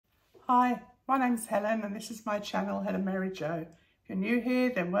Hi, my name's Helen and this is my channel, Helen Mary Jo. If you're new here,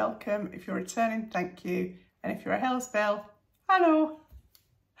 then welcome. If you're returning, thank you. And if you're a Hell's Bell, hello.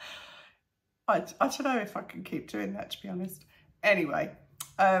 I don't know if I can keep doing that, to be honest. Anyway,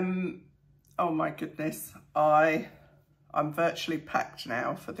 oh my goodness, I'm virtually packed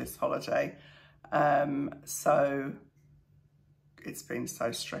now for this holiday. So it's been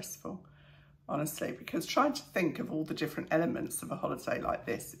so stressful, honestly, because trying to think of all the different elements of a holiday like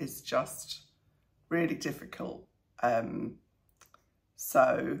this is just really difficult.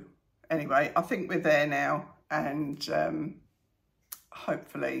 So anyway, I think we're there now, and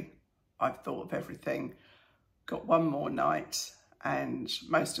hopefully I've thought of everything. Got one more night and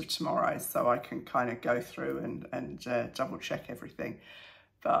most of tomorrow, so I can kind of go through and double check everything.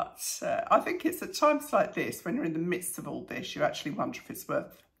 But I think it's at times like this, when you're in the midst of all this, you actually wonder if it's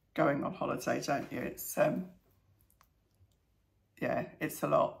worth going on holiday, don't you? It's yeah, it's a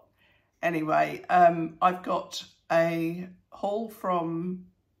lot. Anyway, I've got a haul from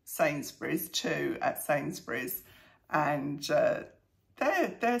Sainsbury's, two at Sainsbury's, and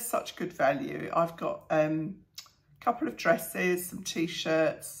they're such good value. I've got a couple of dresses, some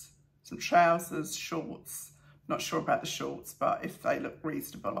t-shirts, some trousers, shorts. Not sure about the shorts, but if they look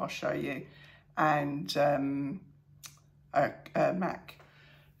reasonable, I'll show you. And a Mac.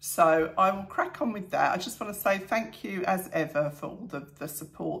 So I will crack on with that. I just want to say thank you as ever for all the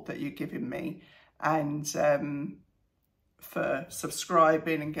support that you're giving me, and for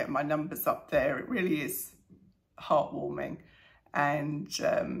subscribing and getting my numbers up there. It really is heartwarming and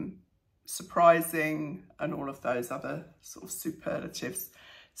surprising, and all of those other sort of superlatives.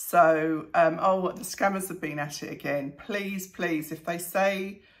 So, oh, the scammers have been at it again. Please, please, if they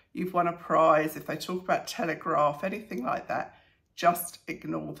say you've won a prize, if they talk about Telegraph, anything like that, just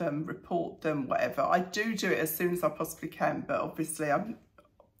ignore them, report them, whatever. I do it as soon as I possibly can, but obviously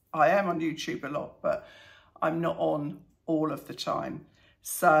I am on YouTube a lot, but I'm not on all of the time.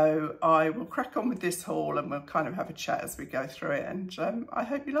 So I will crack on with this haul and we'll kind of have a chat as we go through it, and I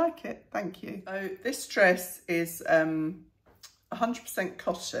hope you like it. Thank you. So this dress is 100%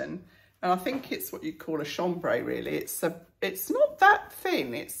 cotton, and I think it's what you call a chambray, really. It's not that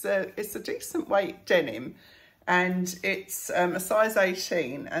thin. It's a decent weight denim, and it's a size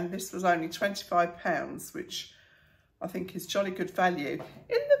 18, and this was only £25, which I think is jolly good value.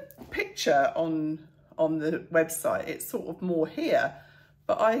 In the picture on the website, it's sort of more here,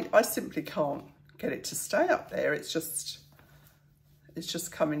 but I simply can't get it to stay up there. It's just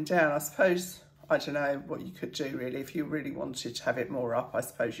coming down. I suppose, I don't know what you could do really. If you really wanted to have it more up, I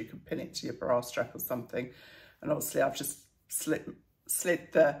suppose you could pin it to your bra strap or something. And obviously I've just slid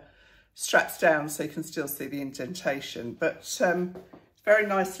the straps down so you can still see the indentation. But it's very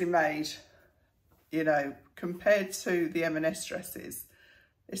nicely made, you know, compared to the M&S dresses.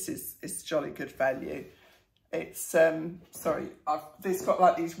 It's jolly good value. It's sorry, this got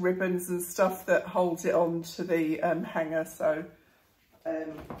like these ribbons and stuff that holds it on to the hanger, so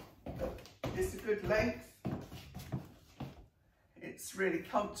it's a good length. It's really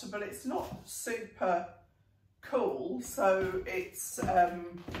comfortable. It's not super cool, so it's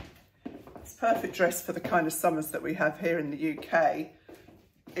perfect dress for the kind of summers that we have here in the UK.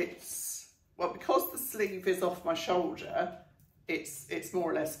 It's, well, because the sleeve is off my shoulder, it's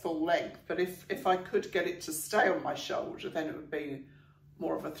more or less full length, but if I could get it to stay on my shoulder, then it would be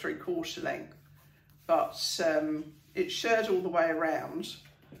more of a 3/4 length. But it's shirred all the way around.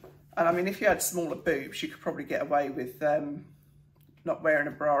 And I mean, if you had smaller boobs, you could probably get away with not wearing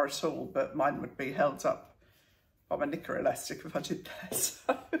a bra at all, but mine would be held up by my knicker elastic if I did that.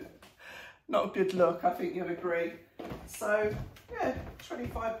 So not a good look, I think you'll agree. So yeah,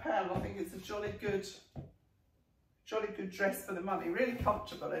 £25, I think it's a jolly good dress for the money. Really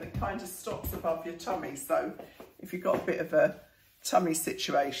comfortable, and it kind of stops above your tummy. So if you've got a bit of a tummy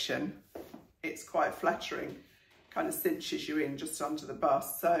situation, it's quite flattering. Kind of cinches you in just under the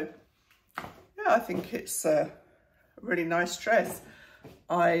bust. So yeah, I think it's a really nice dress.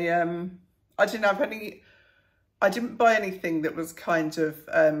 I didn't buy anything that was kind of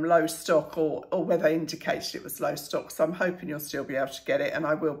low stock or where they indicated it was low stock, so I'm hoping you'll still be able to get it, and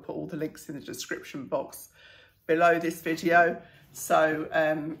I will put all the links in the description box below this video. So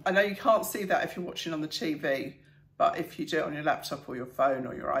I know you can't see that if you're watching on the TV, but if you do it on your laptop or your phone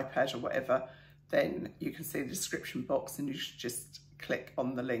or your iPad or whatever, then you can see the description box and you should just click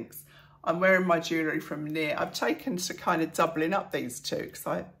on the links. I'm wearing my jewellery from near. I've taken to kind of doubling up these two because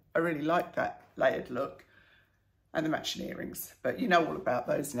I really like that layered look, and the matching earrings, but you know all about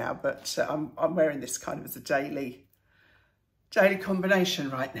those now. But I'm wearing this kind of as a daily combination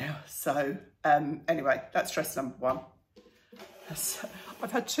right now. So anyway, that's dress number one. So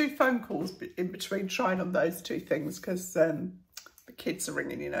I've had 2 phone calls in between trying on those 2 things because the kids are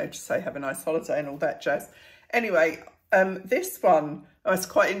ringing, you know, to say have a nice holiday and all that jazz. Anyway, this one, oh, it's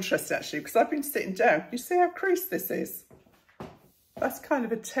quite interesting actually because I've been sitting down. You see how creased this is? That's kind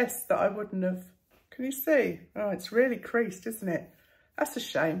of a test that I wouldn't have. Can you see? Oh, it's really creased, isn't it? That's a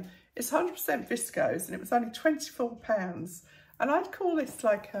shame. It's 100% viscose and it was only £24. And I'd call this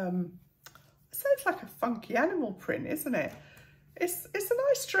like, I'd say it's like a funky animal print, isn't it? It's a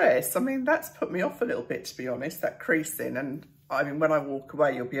nice dress. I mean, that's put me off a little bit, to be honest, that creasing. And I mean, when I walk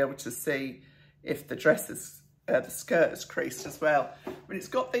away, you'll be able to see if the dress is, the skirt is creased as well. But it's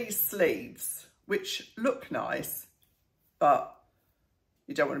got these sleeves, which look nice, but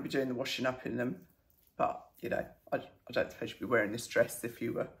you don't want to be doing the washing up in them. But, you know, I don't suppose you'd be wearing this dress if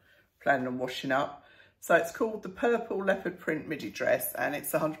you were planning on washing up. So it's called the Purple Leopard Print Midi Dress and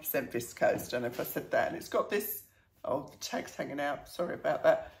it's 100% viscose. Don't know if I said that. And it's got this, oh, the tag's hanging out. Sorry about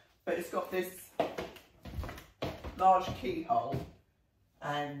that. But it's got this large keyhole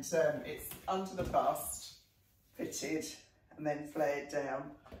and it's under the bust, fitted and then flared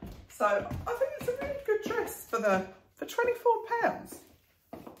down. So I think it's a really good dress for £24.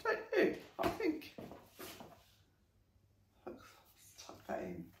 Don't you? I think. Let's tuck that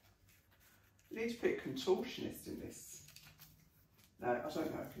in. You need to be a contortionist in this. No, I don't know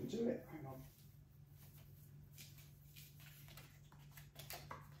if I can do it. Hang on.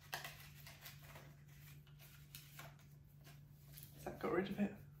 Has that got rid of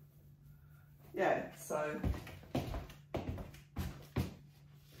it? Yeah, so.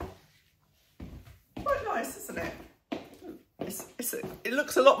 Quite nice, isn't it? It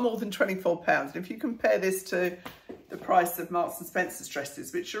looks a lot more than £24. And if you compare this to the price of Marks and Spencer's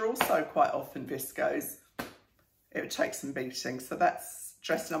dresses, which are also quite often viscose, it would take some beating. So that's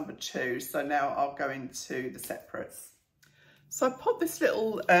dress number 2. So now I'll go into the separates. So I popped this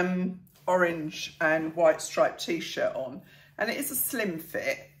little orange and white striped t-shirt on, and it is a slim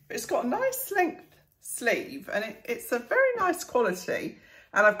fit, but it's got a nice length sleeve and it's a very nice quality.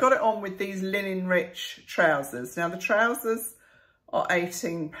 And I've got it on with these linen rich trousers. Now the trousers are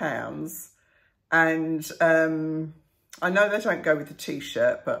 £18 and I know they don't go with the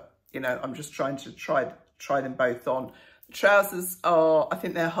t-shirt, but you know, I'm just trying to try them both on. The trousers are, I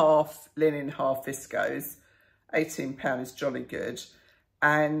think they're half linen, half viscose. £18 is jolly good.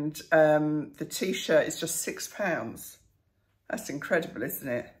 And the t-shirt is just £6. That's incredible, isn't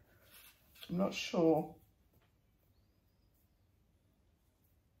it? I'm not sure.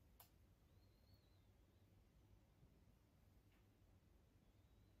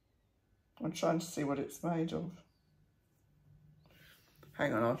 I'm trying to see what it's made of.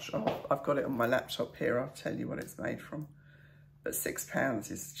 Hang on, I've got it on my laptop here. I'll tell you what it's made from. But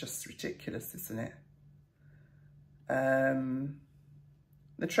 £6 is just ridiculous, isn't it?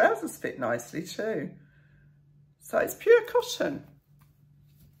 The trousers fit nicely too. So it's pure cotton.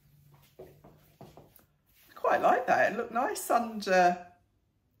 I quite like that. It looked nice under,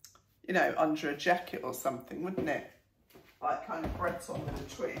 you know, under a jacket or something, wouldn't it? Like kind of Breton with a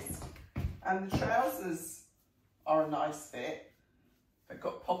twist. And the trousers are a nice fit. They've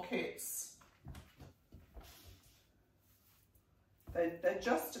got pockets. They're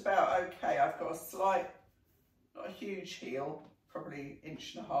just about okay. I've got a slight, not a huge heel, probably 1.5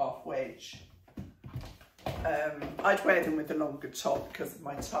 inch wedge. I'd wear them with a longer top because of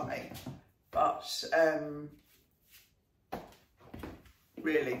my tummy, but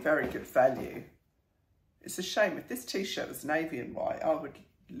really very good value. It's a shame if this t-shirt was navy and white, I would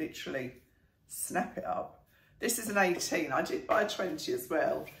literally snap it up. This is an 18. I did buy a 20 as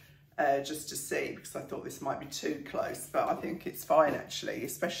well, just to see, because I thought this might be too close, but I think it's fine actually,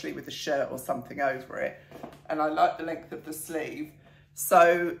 especially with a shirt or something over it. And I like the length of the sleeve.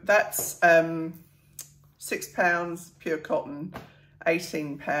 So that's £6 pure cotton,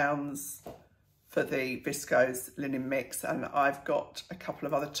 £18 for the viscose linen mix, and I've got a couple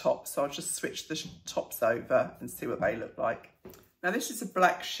of other tops, so I'll just switch the tops over and see what they look like. Now this is a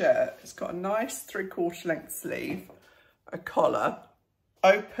black shirt. It's got a nice 3/4 length sleeve, a collar,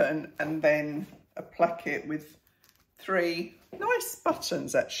 open, and then a placket with 3 nice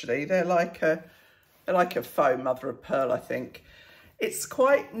buttons actually. They're like a faux mother of pearl, I think. It's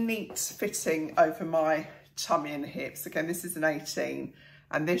quite neat fitting over my tummy and hips. Again, this is an 18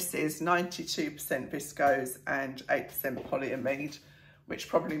 and this is 92% viscose and 8% polyamide, which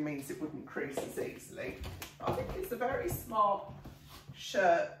probably means it wouldn't crease as easily. I think it's a very smart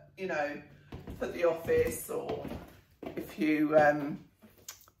shirt, you know, for the office, or if you,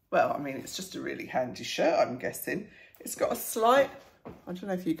 well, I mean, it's just a really handy shirt, I'm guessing. It's got a slight, I don't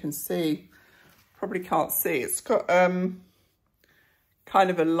know if you can see, probably can't see, it's got kind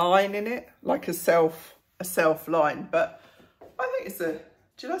of a line in it, like a self line. But I think it's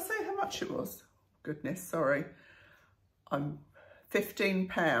did I say how much it was? Goodness, sorry. I'm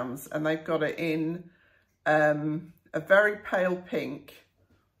 £15, and they've got it in a very pale pink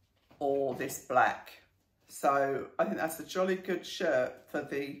or this black. So I think that's a jolly good shirt for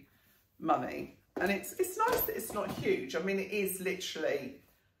the money. And it's nice that it's not huge. I mean, it is literally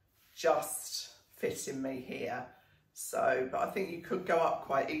just fitting me here. So, but I think you could go up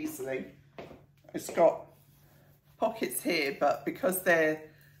quite easily. It's got pockets here, but because they're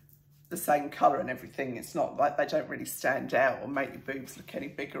the same colour and everything, it's not like they don't really stand out or make your boobs look any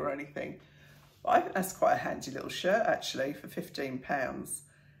bigger or anything. But I think that's quite a handy little shirt actually for £15.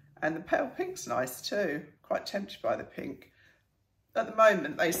 And the pale pink's nice too. Quite tempted by the pink. At the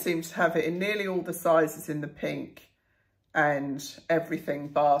moment, they seem to have it in nearly all the sizes in the pink and everything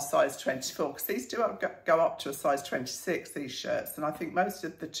bar size 24, because these do go up to a size 26, these shirts. And I think most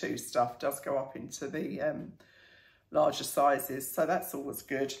of the two stuff does go up into the larger sizes. So that's always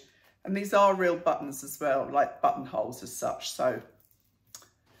good. And these are real buttons as well, like buttonholes as such. So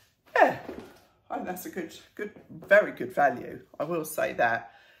yeah, I think that's a very good value. I will say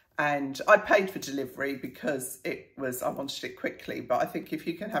that. And I paid for delivery because I wanted it quickly, but I think if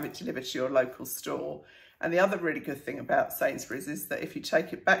you can have it delivered to your local store. And the other really good thing about Sainsbury's is that if you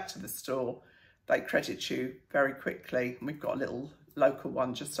take it back to the store, they credit you very quickly. And we've got a little local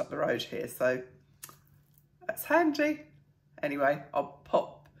one just up the road here, so that's handy. Anyway, I'll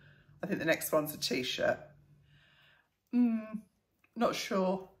pop, I think the next one's a t-shirt. Not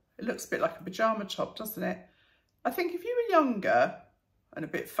sure. It looks a bit like a pyjama top, doesn't it? I think if you were younger and a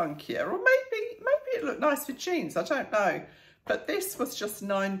bit funkier, or maybe it looked nice with jeans, I don't know. But this was just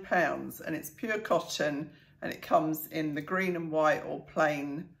 £9, and it's pure cotton, and it comes in the green and white or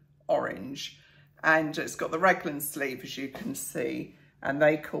plain orange. And it's got the raglan sleeve, as you can see, and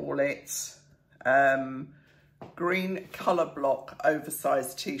they call it green colour block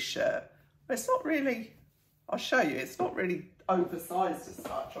oversized t-shirt. It's not really, I'll show you, it's not really oversized as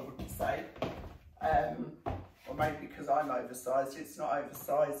such, I wouldn't say. Or maybe because I'm oversized, it's not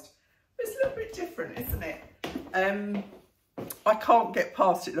oversized. It's a little bit different, isn't it? I can't get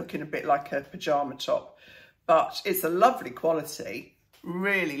past it looking a bit like a pyjama top, but it's a lovely quality,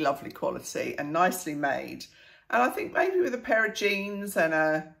 really lovely quality and nicely made. And I think maybe with a pair of jeans and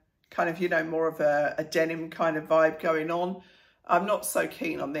a kind of, you know, more of a denim kind of vibe going on, I'm not so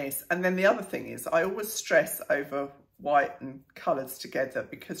keen on this. And then the other thing is I always stress over white and colours together,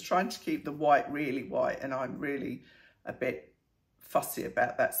 because trying to keep the white really white, and I'm really a bit fussy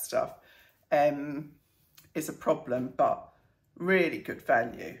about that stuff, is a problem. But really good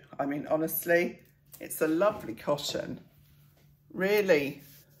value. I mean, honestly, it's a lovely cotton, really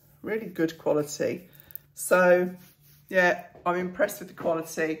good quality. So yeah, I'm impressed with the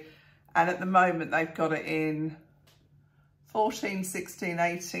quality. And at the moment they've got it in 14, 16,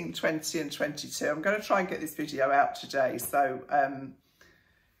 18, 20 and 22. I'm going to try and get this video out today, so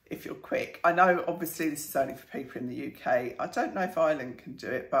if you're quick. I know obviously this is only for people in the UK. I don't know if Ireland can do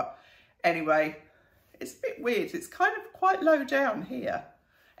it, but anyway, it's a bit weird. It's kind of quite low down here.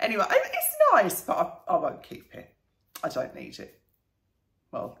 Anyway, it's nice, but I won't keep it. I don't need it.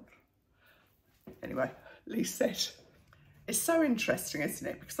 Well, anyway, Lee said. It's so interesting, isn't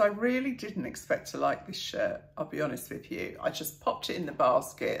it? Because I really didn't expect to like this shirt, I'll be honest with you. I just popped it in the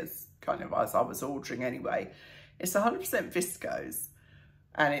basket as I was ordering anyway. It's 100% viscose,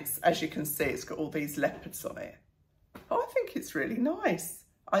 and it's, as you can see, it's got all these leopards on it. I think it's really nice.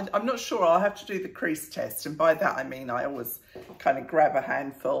 I'm not sure, I'll have to do the crease test, and by that I mean I always kind of grab a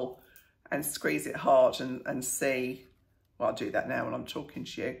handful and squeeze it hard and see. Well, I'll do that now when I'm talking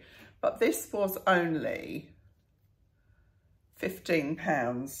to you. But this was only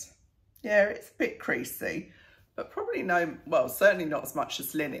 £15. Yeah, it's a bit creasy, but probably certainly not as much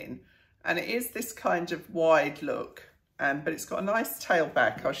as linen. And it is this kind of wide look, but it's got a nice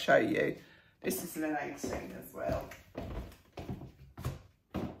tailback. I'll show you. This is an 18 as well.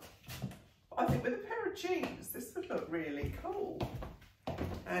 I think with a pair of jeans, this would look really cool.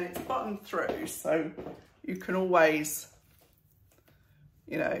 And it's buttoned through, so you can always,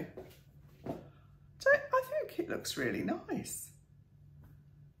 you know, I think it looks really nice.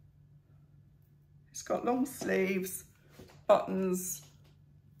 It's got long sleeves, buttons.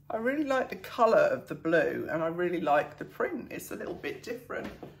 I really like the colour of the blue, and I really like the print. It's a little bit different,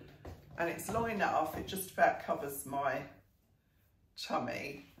 and it's long enough. It just about covers my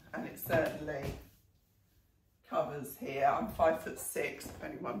tummy, and it certainly covers here. I'm 5'6", if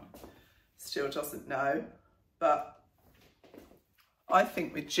anyone still doesn't know, but I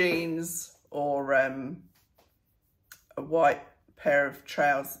think with jeans or a white pair of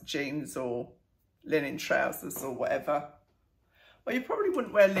trousers, jeans or linen trousers or whatever. Well, you probably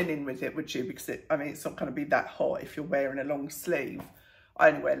wouldn't wear linen with it, would you? Because I mean, it's not going to be that hot if you're wearing a long sleeve. I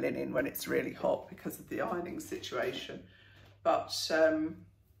only wear linen when it's really hot because of the ironing situation. But,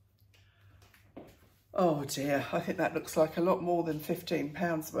 oh dear, I think that looks like a lot more than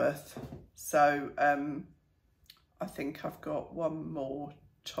 £15 worth. So, I think I've got one more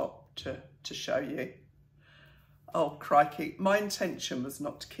top to show you. Oh, crikey. My intention was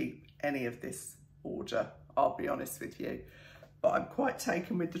not to keep any of this order, I'll be honest with you. But I'm quite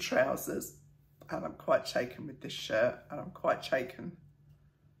taken with the trousers, and I'm quite taken with this shirt, and I'm quite taken.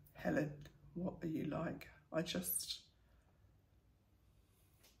 Helen, what are you like?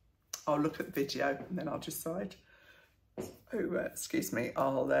 I'll look at the video and then I'll decide. Oh, excuse me,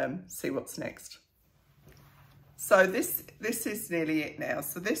 I'll see what's next. So this is nearly it now.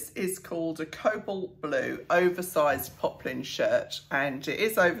 So this is called a cobalt blue oversized poplin shirt, and it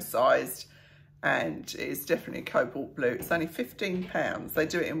is oversized and it is definitely cobalt blue. It's only £15. They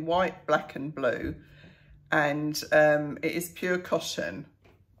do it in white, black and blue, and it is pure cotton.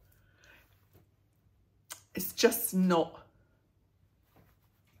 It's just not,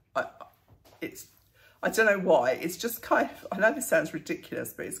 I don't know why, it's just kind of, I know this sounds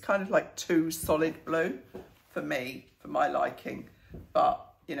ridiculous, but it's kind of like too solid blue for me, for my liking. But,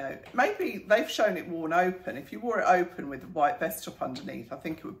 you know, maybe they've shown it worn open. If you wore it open with a white vest top underneath, I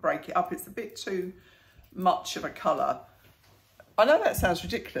think it would break it up. It's a bit too much of a colour. I know that sounds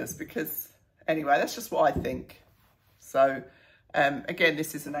ridiculous because, anyway, that's just what I think. So, again,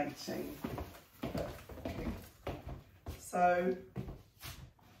 this is an 18. So,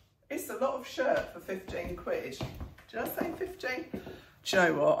 it's a lot of shirt for 15 quid. Did I say 15? Do you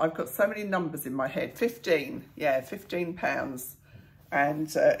know what? I've got so many numbers in my head. 15, yeah, £15.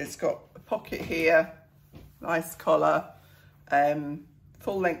 And it's got a pocket here, nice collar,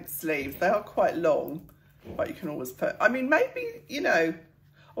 full length sleeves. They are quite long, but you can always put, I mean, maybe, you know,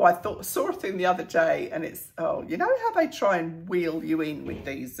 oh, I saw a thing the other day, and it's, oh, you know how they try and wheel you in with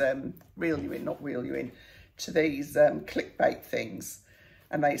these, reel you in, not wheel you in, to these clickbait things.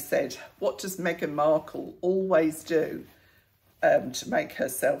 And they said, what does Meghan Markle always do to make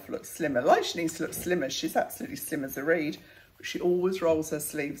herself look slimmer? Like, she needs to look slimmer. She's absolutely slim as a reed, but she always rolls her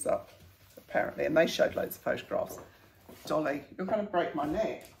sleeves up, apparently. And they showed loads of photographs. Dolly, you're going to break my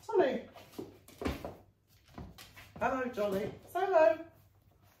neck. Dolly. Hello, Dolly. Say hello.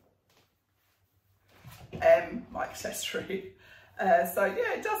 My accessory. So,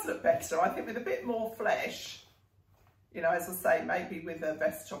 yeah, it does look better. I think with a bit more flesh, you know, as I say, maybe with a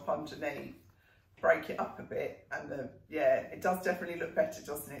vest top underneath, break it up a bit. And, yeah, it does definitely look better,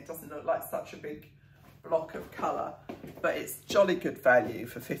 doesn't it? It doesn't look like such a big block of colour. But it's jolly good value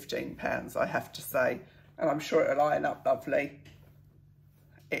for £15, I have to say. And I'm sure it'll iron up lovely.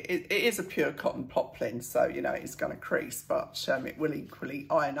 It is a pure cotton poplin, so, you know, it's going to crease, but it will equally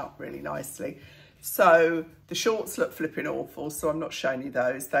iron up really nicely. So the shorts look flipping awful, so I'm not showing you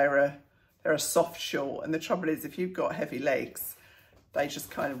those. They're a soft short, and the trouble is, if you've got heavy legs, they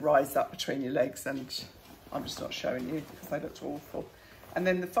just kind of rise up between your legs, and I'm just not showing you because they looked awful. And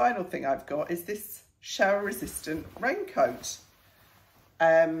then the final thing I've got is this shower resistant raincoat.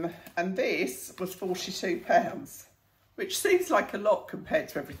 And this was £42, which seems like a lot compared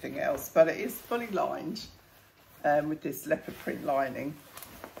to everything else, but it is fully lined with this leopard print lining.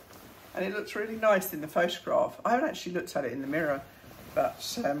 And it looks really nice in the photograph. I haven't actually looked at it in the mirror,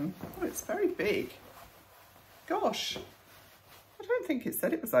 but oh, it's very big. Gosh, I don't think it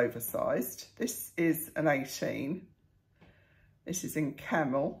said it was oversized. This is an 18. This is in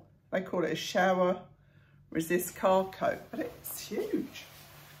Camel. They call it a shower resist car coat, but it's huge.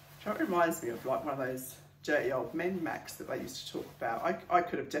 It reminds me of like one of those dirty old men Macs that they used to talk about. I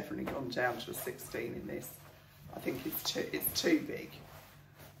could have definitely gone down to a 16 in this. I think it's too big.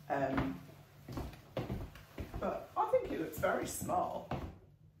 But I think it looks very smart.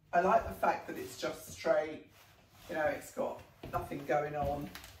 I like the fact that it's just straight, you know, it's got nothing going on.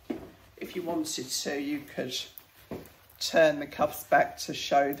 If you wanted to, you could turn the cuffs back to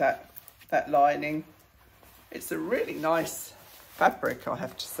show that lining. It's a really nice fabric, I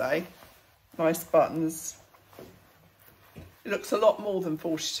have to say. Nice buttons. It looks a lot more than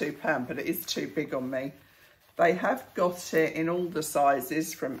 £42, but it is too big on me. They have got it in all the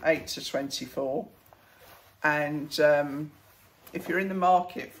sizes from 8 to 24. And if you're in the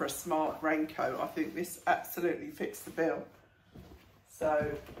market for a smart raincoat, I think this absolutely fits the bill.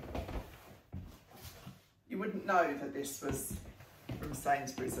 So you wouldn't know that this was from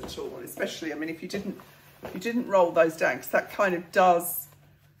Sainsbury's at all, especially, I mean, if you didn't roll those down, because that kind of does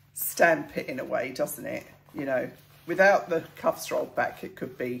stamp it in a way, doesn't it? You know, without the cuffs rolled back, it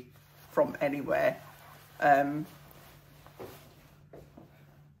could be from anywhere.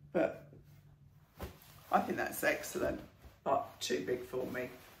 But I think that's excellent, but too big for me,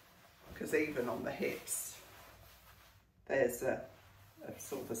 because even on the hips, there's a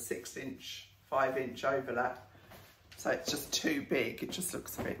sort of a 6-inch, 5-inch overlap. So it's just too big. It just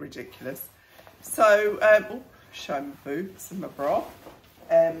looks a bit ridiculous. So, oh, show my boobs and my bra.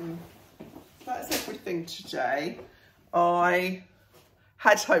 That's everything today. I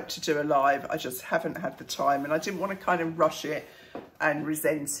had hoped to do a live. I just haven't had the time, and I didn't want to kind of rush it and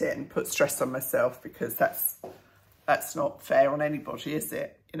resent it and put stress on myself, because that's not fair on anybody, is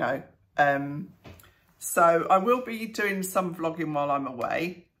it? You know. So I will be doing some vlogging while I'm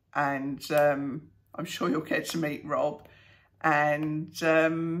away, and I'm sure you'll get to meet Rob. And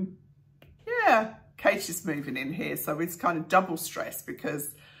yeah, Katie's moving in here, so it's kind of double stress,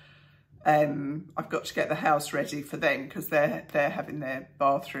 because I've got to get the house ready for them, because they're having their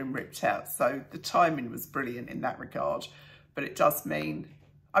bathroom ripped out. So the timing was brilliant in that regard, but it does mean,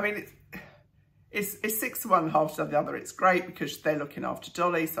 I mean, it's 6 of one, half of the other. It's great because they're looking after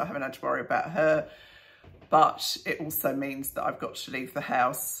Dolly, so I haven't had to worry about her. But it also means that I've got to leave the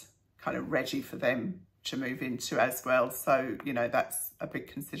house kind of ready for them to move into as well. So, you know, that's a big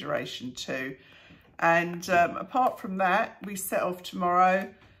consideration too. And apart from that, we set off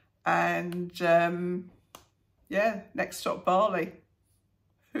tomorrow, and yeah, next stop Bali.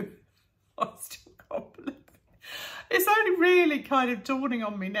 I still can't believe it. It's only really kind of dawning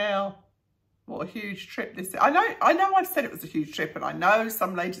on me now what a huge trip this is. I know I've said it was a huge trip, and I know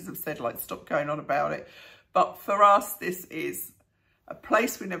some ladies have said, like, stop going on about it. But for us, this is a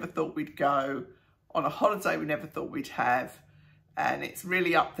place we never thought we'd go, on a holiday we never thought we'd have. And it's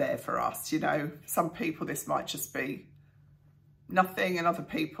really up there for us, you know. Some people, this might just be nothing, and other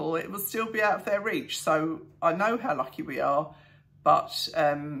people, it will still be out of their reach. So I know how lucky we are, but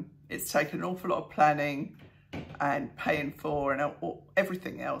it's taken an awful lot of planning and paying for and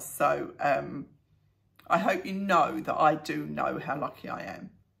everything else. So I hope you know that I do know how lucky I am.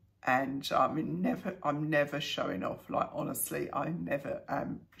 And I'm never showing off. Like, honestly, I never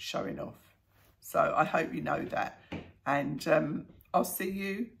am showing off. So I hope you know that. And I'll see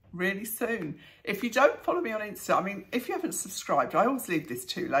you really soon. If you don't follow me on Insta, I mean, if you haven't subscribed, I always leave this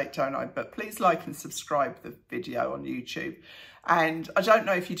too late, don't I? But please like and subscribe the video on YouTube. And I don't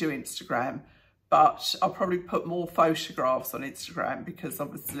know if you do Instagram, but I'll probably put more photographs on Instagram, because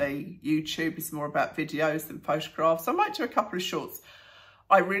obviously YouTube is more about videos than photographs. I might do a couple of shorts.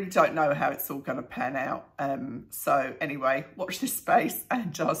 I really don't know how it's all going to pan out. So anyway, watch this space,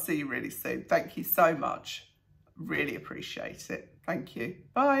 and I'll see you really soon. Thank you so much. Really appreciate it. Thank you.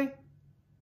 Bye.